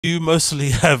You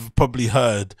mostly have probably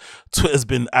heard Twitter's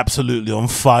been absolutely on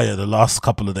fire the last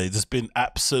couple of days. It's been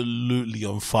absolutely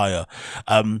on fire.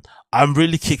 Um, I'm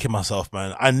really kicking myself,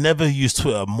 man. I never used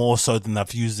Twitter more so than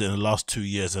I've used it in the last 2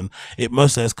 years, and it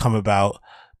mostly has come about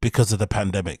because of the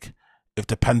pandemic. If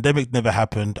the pandemic never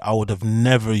happened, I would have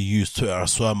never used Twitter, I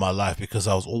swear, in my life, because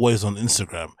I was always on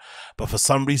Instagram. But for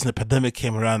some reason, the pandemic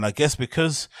came around. I guess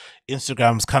because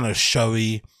Instagram's kind of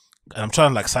showy, and I'm trying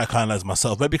to like psychoanalyze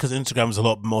myself, maybe because Instagram is a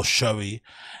lot more showy.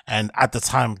 And at the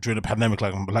time during the pandemic,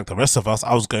 like the rest of us,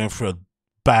 I was going through a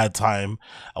bad time.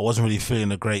 I wasn't really feeling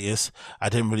the greatest. I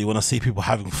didn't really want to see people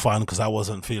having fun because I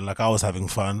wasn't feeling like I was having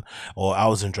fun or I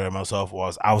was enjoying myself or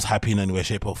I was happy in any way,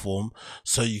 shape, or form.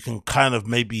 So you can kind of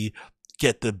maybe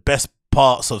get the best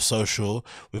parts of social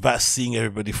without seeing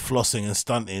everybody flossing and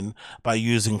stunting by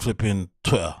using flipping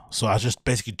Twitter. So I just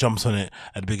basically jumped on it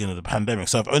at the beginning of the pandemic.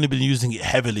 So I've only been using it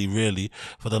heavily really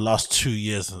for the last 2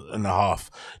 years and a half.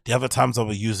 The other times I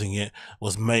was using it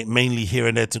was mainly here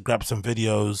and there to grab some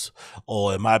videos,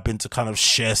 or it might have been to kind of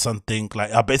share something.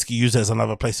 Like I basically use it as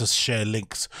another place to share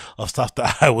links of stuff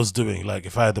that I was doing. Like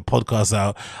if I had the podcast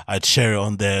out, I'd share it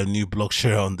on there, new blog,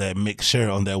 share it on there, mix, share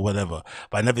it on there, whatever.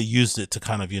 But I never used it to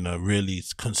kind of, really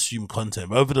consume content.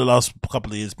 But over the last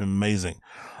couple of years, it's been amazing.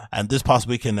 And this past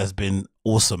weekend has been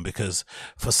awesome because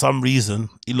for some reason,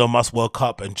 Elon Musk woke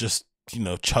up and just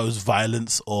chose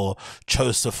violence or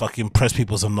chose to fucking press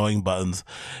people's annoying buttons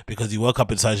because he woke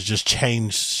up and decided to just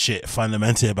change shit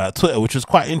fundamentally about Twitter, which was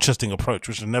quite an interesting approach,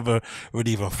 which I never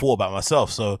really even thought about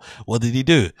myself. So what did he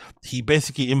do? He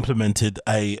basically implemented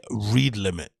a read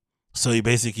limit. So he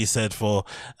basically said for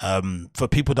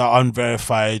people that are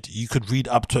unverified, you could read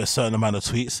up to a certain amount of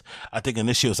tweets. I think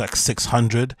initially it was like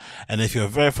 600, and if you're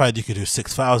verified, you could do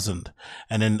 6,000.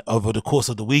 And then over the course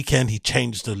of the weekend, he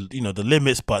changed the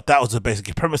limits, but that was the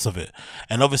basic premise of it.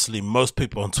 And obviously, most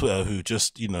people on Twitter who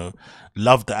just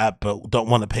love the app but don't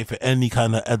want to pay for any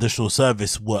kind of additional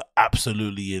service were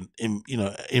absolutely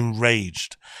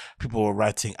enraged. People were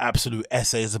writing absolute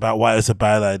essays about why it's a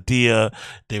bad idea.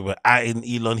 They were atting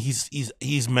Elon.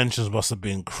 His mentions must have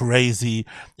been crazy.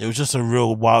 It was just a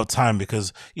real wild time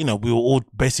because we were all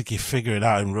basically figuring it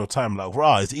out in real time. Like,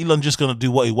 rah, is Elon just gonna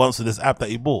do what he wants with this app that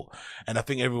he bought? And I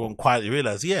think everyone quietly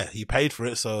realized, yeah, he paid for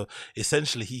it, so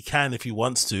essentially he can, if he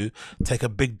wants to, take a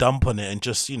big dump on it and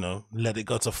just let it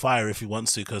go to fire if he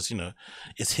wants to, because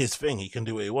it's his thing. He can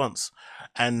do what he wants.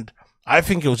 And I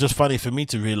think it was just funny for me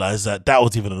to realize that that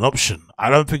was even an option. I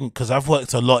don't think, because I've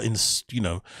worked a lot in in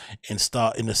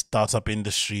the startup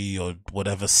industry or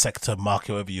whatever sector,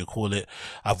 market, whatever you call it.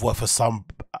 I've worked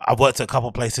at a couple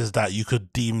of places that you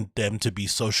could deem them to be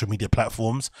social media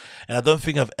platforms, and I don't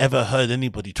think I've ever heard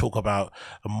anybody talk about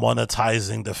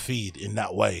monetizing the feed in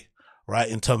that way. Right,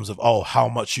 in terms of how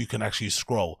much you can actually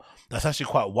scroll. That's actually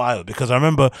quite wild, because I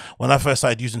remember when I first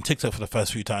started using TikTok for the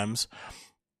first few times,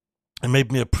 it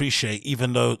made me appreciate,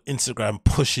 even though Instagram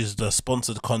pushes the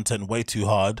sponsored content way too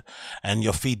hard, and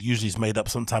your feed usually is made up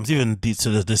sometimes, even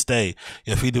to this day,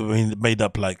 your feed will be made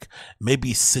up like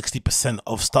maybe 60%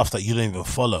 of stuff that you don't even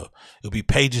follow. It'll be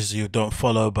pages you don't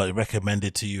follow but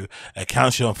recommended to you,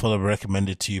 accounts you don't follow but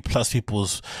recommended to you, plus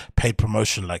people's paid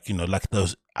promotion, like like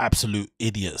those absolute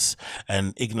idiots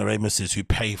and ignoramuses who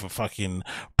pay for fucking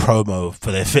promo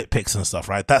for their fit pics and stuff,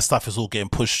 right? That stuff is all getting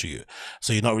pushed to you,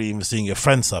 so you're not really even seeing your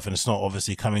friend stuff, and it's not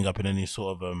obviously coming up in any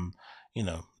sort of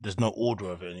there's no order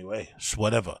of it anyway,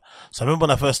 whatever. So I remember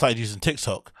when I first started using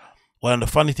TikTok, one of the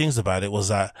funny things about it was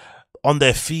that on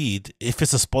their feed, if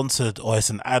it's a sponsored or it's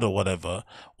an ad or whatever,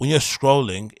 when you're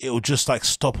scrolling, it will just like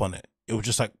stop on it. It will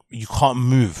just like, you can't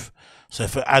move. So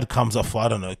if an ad comes up for, I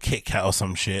don't know, Kit Kat or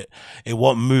some shit, it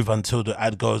won't move until the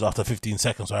ad goes after 15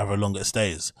 seconds or however long it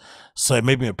stays. So it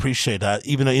made me appreciate that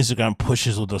even though Instagram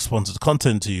pushes all the sponsored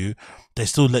content to you, they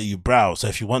still let you browse. So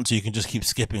if you want to, you can just keep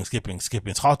skipping.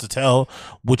 It's hard to tell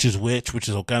which is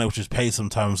organic, which is paid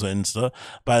sometimes on Insta,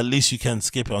 but at least you can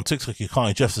skip it. On TikTok, you can't.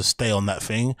 You just have to stay on that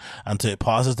thing until it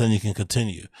passes, then you can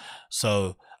continue.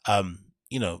 So,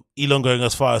 Elon going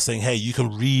as far as saying, hey, you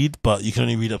can read, but you can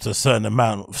only read up to a certain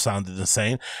amount, sounded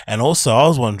insane. And also, I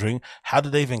was wondering, how do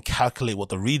they even calculate what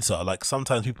the reads are? Like,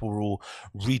 sometimes people will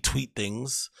retweet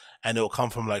things and it will come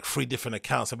from like 3 different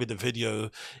accounts. Maybe the video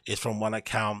is from one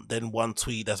account, then one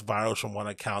tweet that's viral from one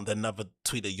account, then another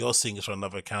tweet that you're seeing is from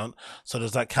another account. So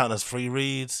does that count as 3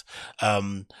 reads?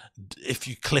 If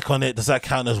you click on it, does that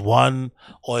count as 1?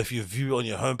 Or if you view it on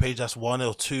your homepage, that's 1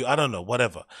 or 2? I don't know,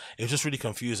 whatever. It was just really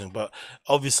confusing. But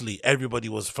obviously, everybody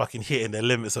was fucking hitting their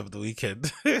limits over the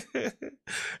weekend.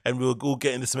 And we were all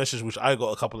getting this message, which I got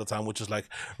a couple of times, which is like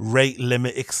rate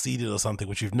limit exceeded or something,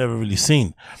 which you've never really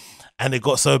seen. And it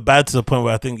got so bad to the point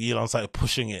where I think Elon started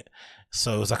pushing it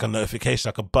So it was like a notification,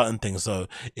 like a button thing. So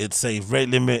it'd say rate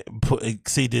limit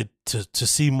exceeded, to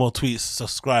see more tweets,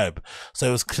 subscribe. So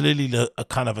it was clearly a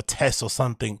kind of a test or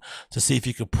something to see if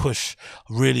you could push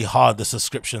really hard the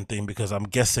subscription thing, because I'm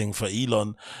guessing for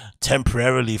Elon,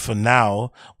 temporarily for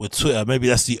now with Twitter, maybe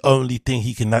that's the only thing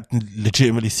he can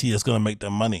legitimately see that's going to make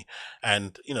them money.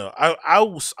 And you know,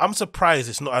 I'm surprised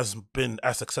it's not been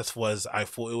as successful as I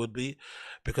thought it would be,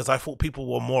 because I thought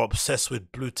people were more obsessed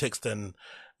with blue ticks than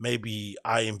maybe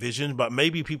I envisioned. But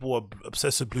maybe people were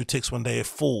obsessed with blue ticks when they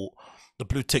thought the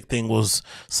blue tick thing was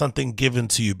something given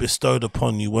to you, bestowed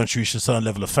upon you once you reached a certain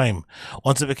level of fame.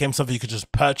 Once it became something you could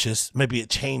just purchase, maybe it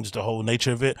changed the whole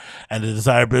nature of it and the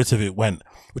desirability of it went,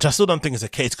 which I still don't think is the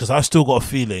case, because I've still got a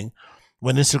feeling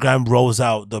when Instagram rolls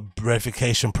out the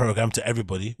verification program to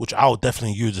everybody, which I'll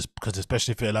definitely use this, because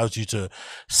especially if it allows you to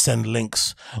send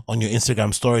links on your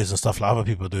Instagram stories and stuff like other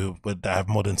people do that have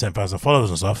more than 10,000 followers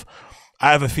and stuff,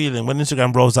 I have a feeling when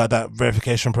Instagram rolls out that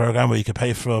verification program where you can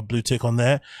pay for a blue tick on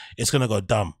there, it's going to go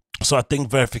dumb. So I think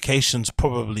verifications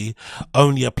probably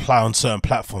only apply on certain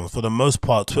platforms. For the most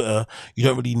part, Twitter, you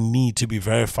don't really need to be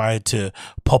verified to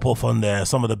pop off on there.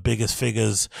 Some of the biggest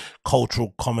figures,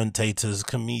 cultural commentators,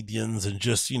 comedians, and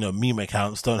just, you know, meme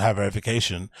accounts don't have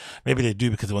verification. Maybe they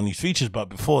do because they want these features, but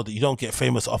before that, you don't get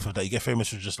famous off of that. You get famous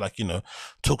for just like, you know,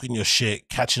 talking your shit,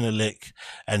 catching a lick,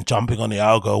 and jumping on the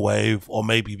algo wave, or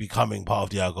maybe becoming part of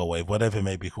the algo wave, whatever it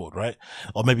may be called, right?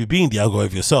 Or maybe being the algo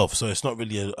wave yourself. So it's not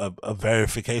really a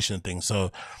verification thing.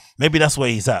 So maybe that's where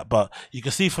he's at. But you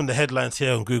can see from the headlines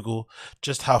here on Google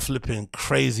just how flipping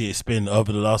crazy it's been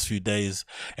over the last few days.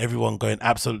 Everyone going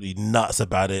absolutely nuts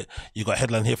about it. You got a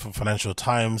headline here from Financial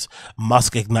Times: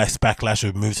 Musk ignites backlash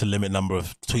with move to limit number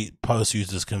of tweet posts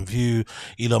users can view.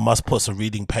 Elon Musk puts a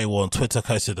reading paywall on Twitter,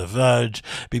 coast to The Verge.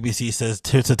 BBC says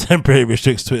Twitter temporarily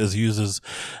restricts Twitter's users.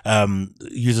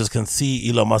 Users can see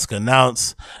Elon Musk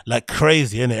announce. Like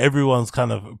crazy, innit? Everyone's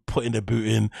kind of putting their boot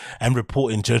in and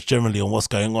reporting just generally on what's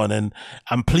going on. And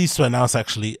I'm pleased to announce,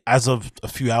 actually, as of a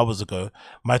few hours ago,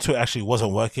 my Twitter actually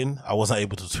wasn't working. I wasn't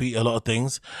able to tweet a lot of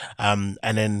things. And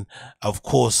then, of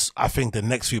course, I think the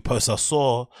next few posts I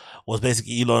saw was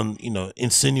basically Elon, you know,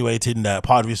 insinuating that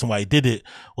part of the reason why he did it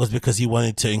was because he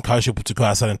wanted to encourage people to go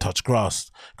outside and touch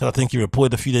grass. Because I think he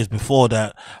reported a few days before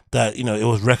that, you know, it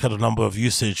was record number of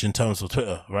usage in terms of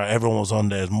Twitter, right? Everyone was on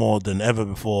there more than ever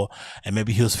before. And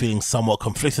maybe he was feeling somewhat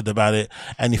conflicted about it.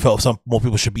 And he felt some more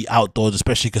people should be outdoors,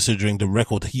 especially considering the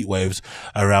record heat waves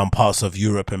around parts of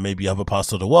Europe and maybe other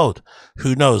parts of the world.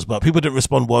 Who knows? But people didn't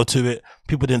respond well to it.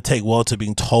 People didn't take well to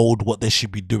being told what they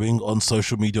should be doing on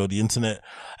social media or the internet.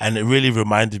 And it really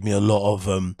reminded me a lot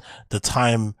of the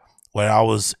time where I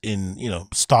was in, you know,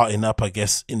 starting up, I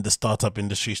guess, in the startup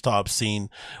industry, startup scene,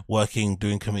 working,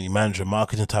 doing community manager,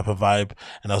 marketing type of vibe.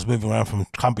 And I was moving around from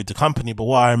company to company. But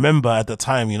what I remember at the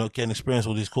time, you know, getting experience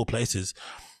all these cool places,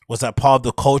 was that part of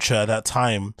the culture at that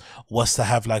time was to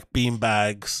have like bean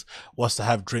bags, was to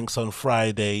have drinks on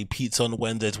Friday, pizza on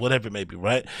Wednesdays, whatever it may be,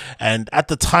 right? And at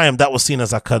the time, that was seen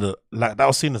as like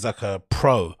a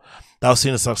pro. That was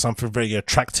seen as like something very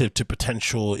attractive to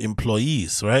potential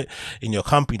employees, right? In your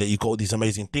company, that you got all these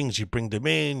amazing things, you bring them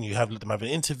in, you let them have an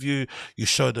interview, you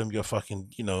show them your fucking,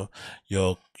 you know,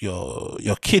 your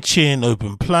kitchen,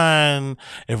 open plan,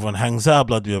 everyone hangs out,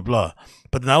 blah, blah, blah.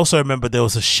 But then I also remember there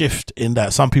was a shift in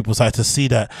that some people started to see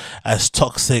that as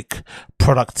toxic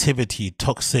productivity,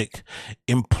 toxic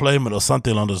employment, or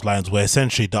something along those lines, where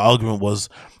essentially the argument was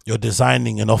you're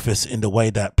designing an office in the way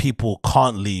that people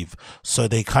can't leave. So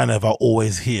they kind of are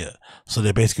always here. So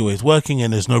they're basically always working,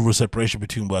 and there's no real separation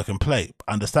between work and play.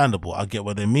 Understandable. I get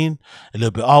what they mean. A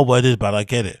little bit R-worded, but I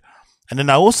get it. And then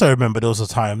I also remember there was a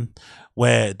time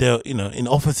where there, you know, in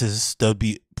offices, there'll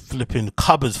be flipping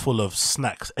cupboards full of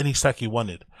snacks, any snack you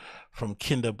wanted, from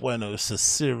Kinder Buenos to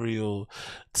cereal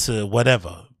to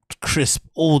whatever, crisp,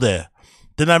 all there.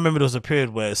 Then I remember there was a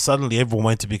period where suddenly everyone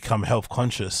wanted to become health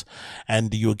conscious,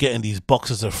 and you were getting these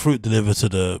boxes of fruit delivered to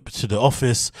the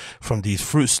office from these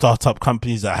fruit startup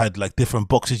companies that had like different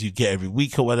boxes you'd get every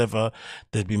week or whatever.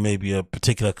 There'd be maybe a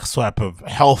particular swipe of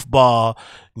health bar,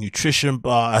 nutrition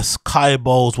bar, acai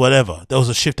bowls, whatever. There was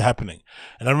a shift happening.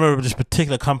 And I remember this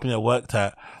particular company I worked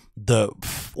at,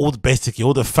 all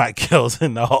the fat girls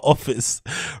in our office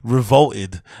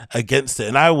revolted against it,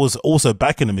 and I was also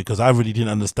backing them because I really didn't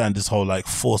understand this whole like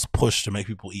forced push to make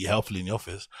people eat healthily in the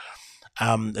office.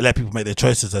 Let people make their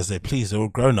choices as they please. They're all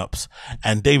grown-ups,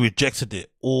 and they rejected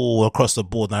it all across the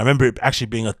board. And I remember it actually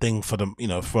being a thing for them,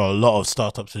 for a lot of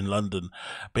startups in London,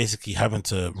 basically having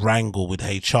to wrangle with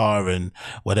HR and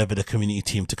whatever the community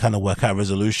team to kind of work out a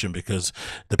resolution, because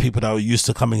the people that were used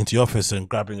to coming into the office and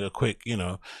grabbing a quick,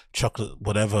 chocolate,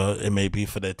 whatever it may be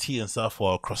for their tea and stuff,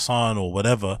 or a croissant or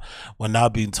whatever, were now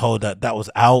being told that that was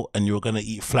out and you were going to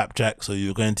eat flapjacks, or you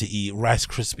were going to eat Rice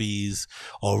Krispies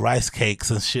or rice cakes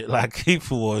and shit. Like,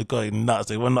 people were going nuts.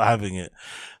 They were not having it.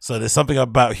 So there's something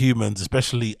about humans,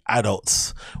 especially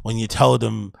adults, when you tell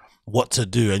them what to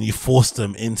do and you force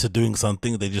them into doing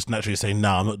something, they just naturally say,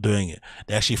 "No, I'm not doing it."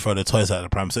 They actually throw their toys out of the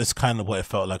pram. So it's kind of what it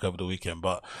felt like over the weekend,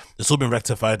 but it's all been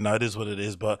rectified now. It is what it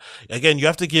is. But again, I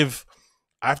have to give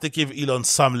Elon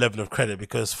some level of credit,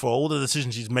 because for all the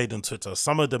decisions he's made on Twitter,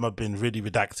 some of them have been really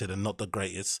redacted and not the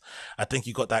greatest. I think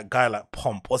you got that guy like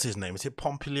Pomp. What's his name? Is it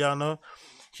Pompiliano?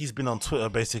 He's been on Twitter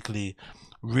basically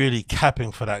really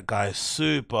capping for that guy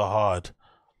super hard.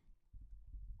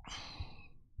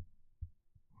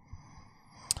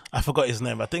 I forgot his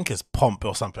name. I think it's Pomp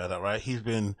or something like that, right? He's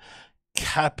been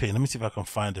capping. Let me see if I can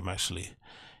find him actually.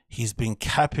 He's been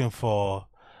capping for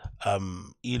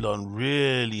Elon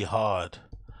really hard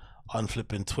on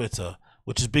flipping Twitter,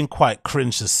 which has been quite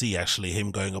cringe to see, actually,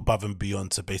 him going above and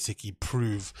beyond to basically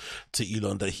prove to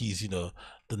Elon that he's,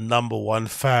 the #1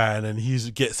 fan and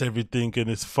he gets everything and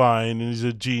it's fine and he's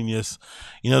a genius.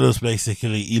 Those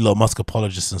basically Elon Musk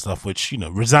apologists and stuff, which,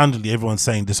 resoundingly everyone's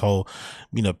saying this whole,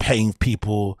 paying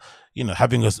people,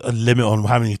 having a limit on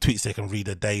how many tweets they can read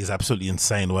a day is absolutely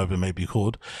insane, or whatever it may be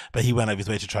called. But he went out of his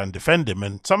way to try and defend him.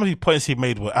 And some of the points he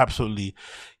made were absolutely,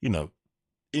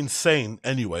 insane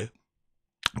anyway.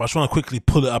 But I just want to quickly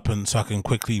pull it up so I can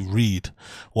quickly read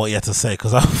what he had to say,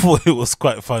 because I thought it was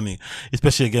quite funny,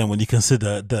 especially again when you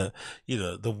consider the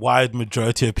wide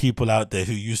majority of people out there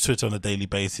who use Twitter on a daily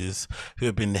basis, who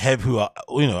have been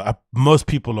most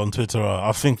people on Twitter are,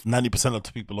 I think 90% of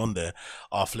the people on there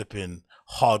are flipping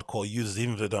hardcore users.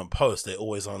 Even if they don't post, they're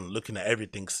always on looking at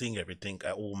everything, seeing everything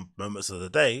at all moments of the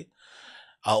day,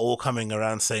 are all coming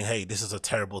around saying, hey, this is a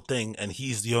terrible thing. And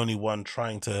he's the only one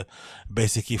trying to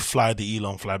basically fly the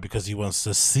Elon flag, because he wants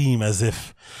to seem as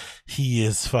if he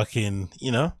is fucking,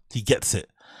 he gets it.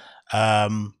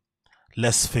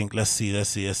 Let's think, let's see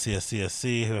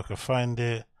if I can find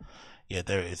it. Yeah,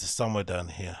 there it is. It's somewhere down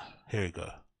here. Here we go.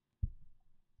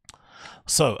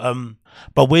 So,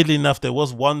 but weirdly enough, there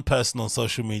was one person on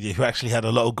social media who actually had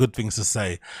a lot of good things to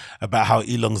say about how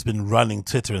Elon's been running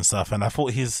Twitter and stuff. And I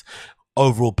thought his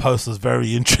overall post was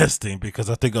very interesting, because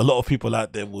I think a lot of people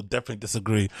out there will definitely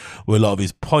disagree with a lot of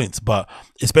his points, but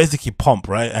it's basically Pomp,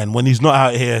 right? And when he's not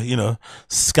out here,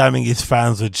 scamming his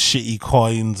fans with shitty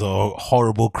coins or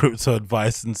horrible crypto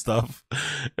advice and stuff,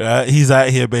 he's out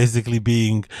here basically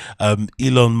being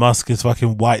Elon Musk's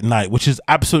fucking white knight, which is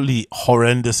absolutely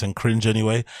horrendous and cringe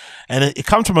anyway. And it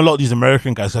comes from a lot of these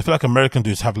American guys. I feel like American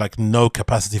dudes have like no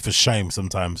capacity for shame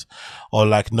sometimes, or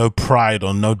like no pride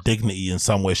or no dignity in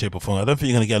some way, shape or form. I don't think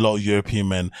you're going to get a lot of European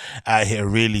men out here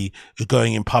really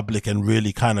going in public and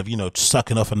really kind of,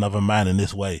 sucking off another man in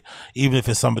this way. Even if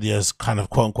it's somebody as kind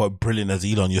of quote unquote brilliant as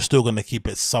Elon, you're still going to keep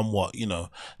it somewhat,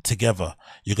 together.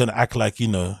 You're going to act like,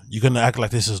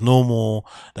 this is normal,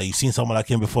 that you've seen someone like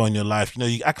him before in your life.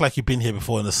 You act like you've been here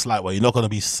before in a slight way. You're not going to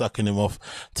be sucking him off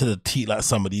to the teeth like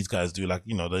some of these guys do. Like,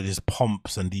 these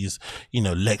Pomps and these,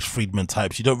 Lex Friedman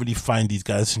types. You don't really find these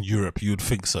guys in Europe. You would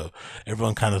think so.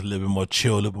 Everyone kind of a little bit more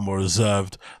chill, a little bit more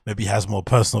reserved, maybe has more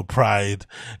personal pride,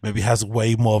 maybe has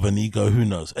way more of an ego, who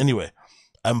knows. Anyway,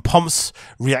 Pomp's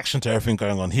reaction to everything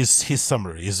going on, his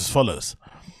summary is as follows.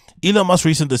 Elon Musk's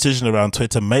recent decision around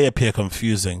Twitter may appear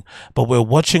confusing, but we're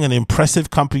watching an impressive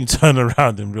company turn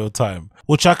around in real time,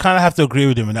 which I kind of have to agree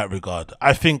with him in that regard.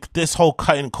 I think this whole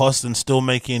cutting costs and still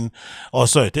making,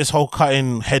 this whole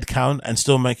cutting headcount and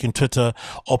still making Twitter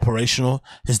operational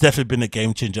has definitely been a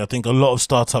game changer. I think a lot of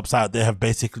startups out there have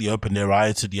basically opened their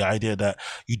eyes to the idea that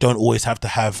you don't always have to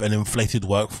have an inflated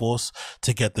workforce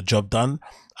to get the job done.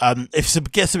 If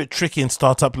it gets a bit tricky in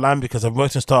startup land, because I've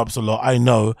worked in startups a lot, I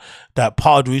know that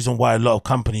part of the reason why a lot of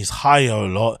companies hire a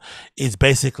lot is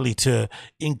basically to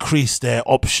increase their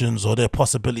options or their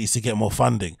possibilities to get more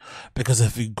funding. Because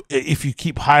if you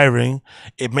keep hiring,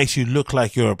 it makes you look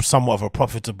like you're somewhat of a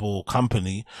profitable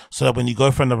company, so that when you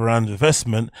go for another round of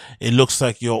investment, it looks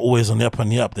like you're always on the up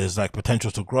and the up. There's like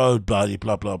potential to grow, blah,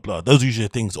 blah, blah, blah. Those are usually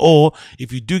things. Or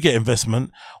if you do get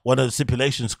investment, one of the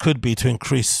stipulations could be to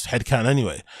increase headcount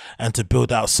anyway, and to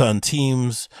build out certain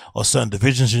teams or certain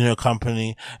divisions in your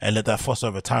company and let that foster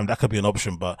over time. That could be an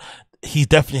option, but he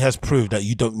definitely has proved that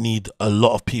you don't need a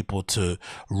lot of people to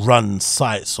run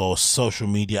sites or social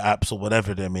media apps or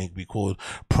whatever they may be called,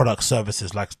 product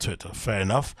services like Twitter. Fair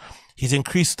enough. He's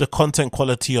increased the content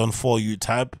quality on For You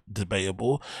tab,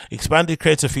 debatable. Expanded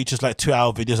creator features like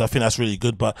 2-hour videos. I think that's really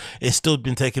good, but it's still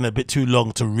been taking a bit too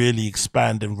long to really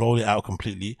expand and roll it out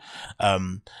completely.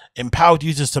 Empowered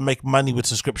users to make money with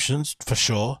subscriptions, for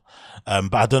sure.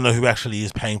 But I don't know who actually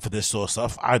is paying for this sort of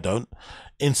stuff. I don't.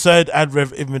 Insert ad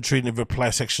rev inventory in the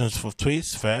reply sections for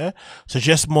tweets, fair.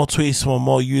 Suggest more tweets for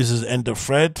more users, end of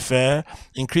thread, fair.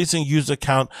 Increasing user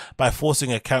count by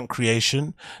forcing account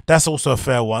creation, that's also a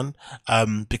fair one.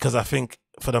 Because I think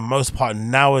for the most part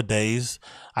nowadays,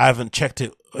 I haven't checked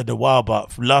it in a while,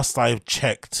 but last I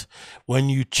checked, when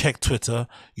you check Twitter,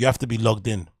 you have to be logged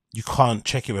in. You can't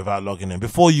check it without logging in.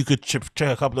 Before, you could check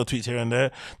a couple of tweets here and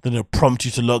there, then it'll prompt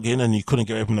you to log in and you couldn't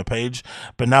get away from the page.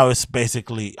 But now it's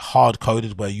basically hard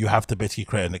coded where you have to basically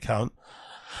create an account.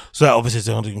 So that obviously is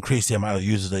going to increase the amount of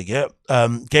users they get.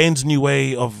 Gains new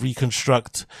way of to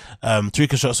reconstruct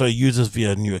users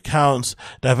via new accounts.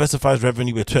 Diversifies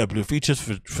revenue with Twitter Blue features,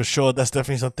 for sure. That's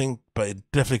definitely something, but it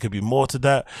definitely could be more to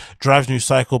that. Drives new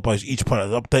cycle by each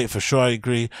product update, for sure, I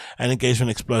agree. And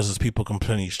engagement explodes as people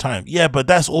complain each time. Yeah, but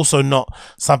that's also not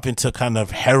something to kind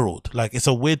of herald. Like, it's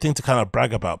a weird thing to kind of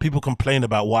brag about. People complain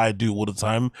about what I do all the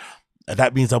time. And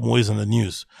that means I'm always on the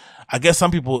news. I guess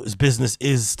some people's business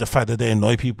is the fact that they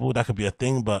annoy people. That could be a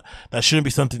thing, but that shouldn't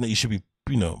be something that you should be,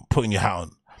 putting your hat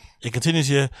on. It continues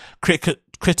here.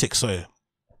 Critics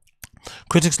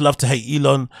love to hate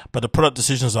Elon, but the product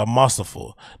decisions are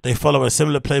masterful. They follow a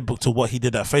similar playbook to what he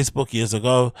did at Facebook years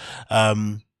ago.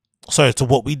 To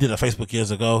what we did at Facebook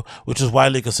years ago, which is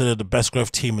widely considered the best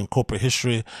growth team in corporate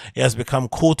history. It has become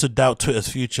cool to doubt Twitter's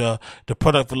future. The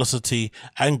product velocity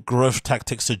and growth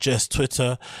tactics suggest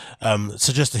the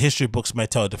history books may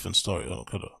tell a different story.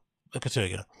 Look at it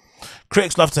again.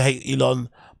 Critics love to hate Elon,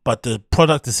 but the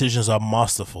product decisions are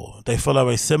masterful. They follow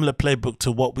a similar playbook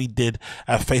to what we did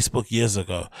at Facebook years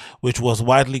ago, which was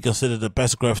widely considered the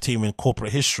best growth team in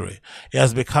corporate history. It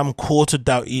has become core to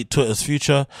doubt Twitter's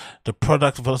future. The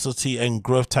product velocity and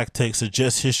growth tactics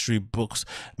suggest history books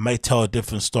may tell a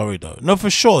different story, though. No, for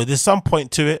sure. There's some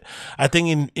point to it. I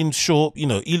think in short,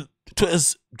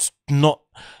 Twitter's not,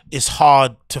 it's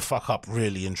hard to fuck up,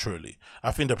 really and truly.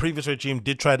 I think the previous regime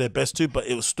did try their best to, but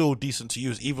it was still decent to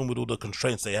use, even with all the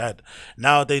constraints they had.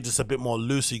 Now they're just a bit more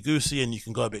loosey-goosey and you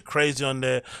can go a bit crazy on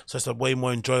there. So it's a way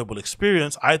more enjoyable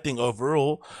experience, I think,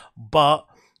 overall. But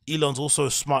Elon's also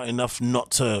smart enough not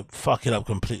to fuck it up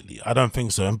completely. I don't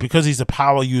think so. And because he's a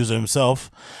power user himself,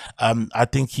 I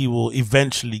think he will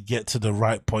eventually get to the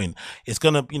right point. It's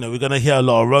gonna, we're gonna hear a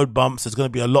lot of road bumps. There's gonna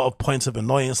be a lot of points of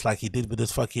annoyance, like he did with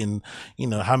this fucking,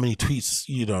 how many tweets,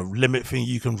 limit thing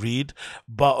you can read.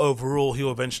 But overall,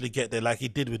 he'll eventually get there, like he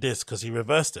did with this, because he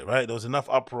reversed it, right? There was enough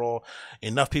uproar,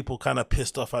 enough people kind of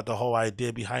pissed off at the whole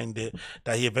idea behind it,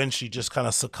 that he eventually just kind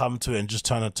of succumbed to it and just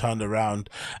turned around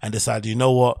and decided, you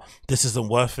know what, this isn't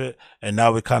worth it, and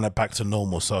now we're kind of back to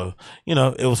normal. So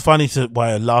it was funny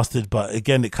why it lasted, but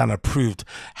again, it kind of proved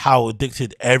how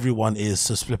addicted everyone is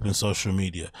to flipping social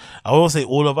media. I will say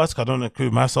all of us, I don't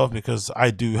include myself, because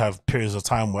I do have periods of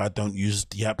time where I don't use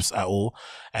the apps at all,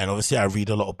 and obviously I read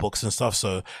a lot of books and stuff,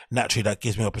 so naturally that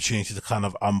gives me opportunity to kind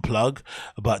of unplug.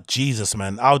 But Jesus,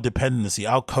 man, our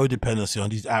codependency on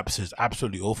these apps is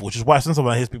absolutely awful, which is why sometimes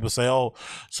when I hear people say, oh,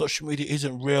 social media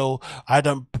isn't real, I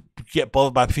don't get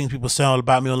bothered by things people say all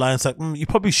about me online. It's like, you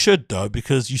probably should, though,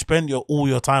 because you spend all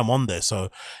your time on there. So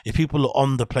if people are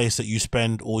on the place that you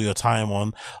spend all your time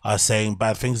on are saying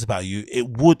bad things about you,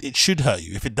 it should hurt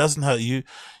you. If it doesn't hurt you,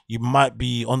 you might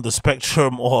be on the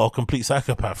spectrum or a complete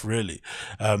psychopath, really,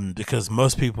 because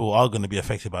most people are going to be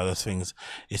affected by those things,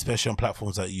 especially on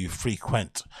platforms that you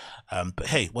frequent. But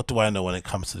hey, what do I know when it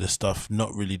comes to this stuff?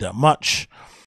 Not really that much.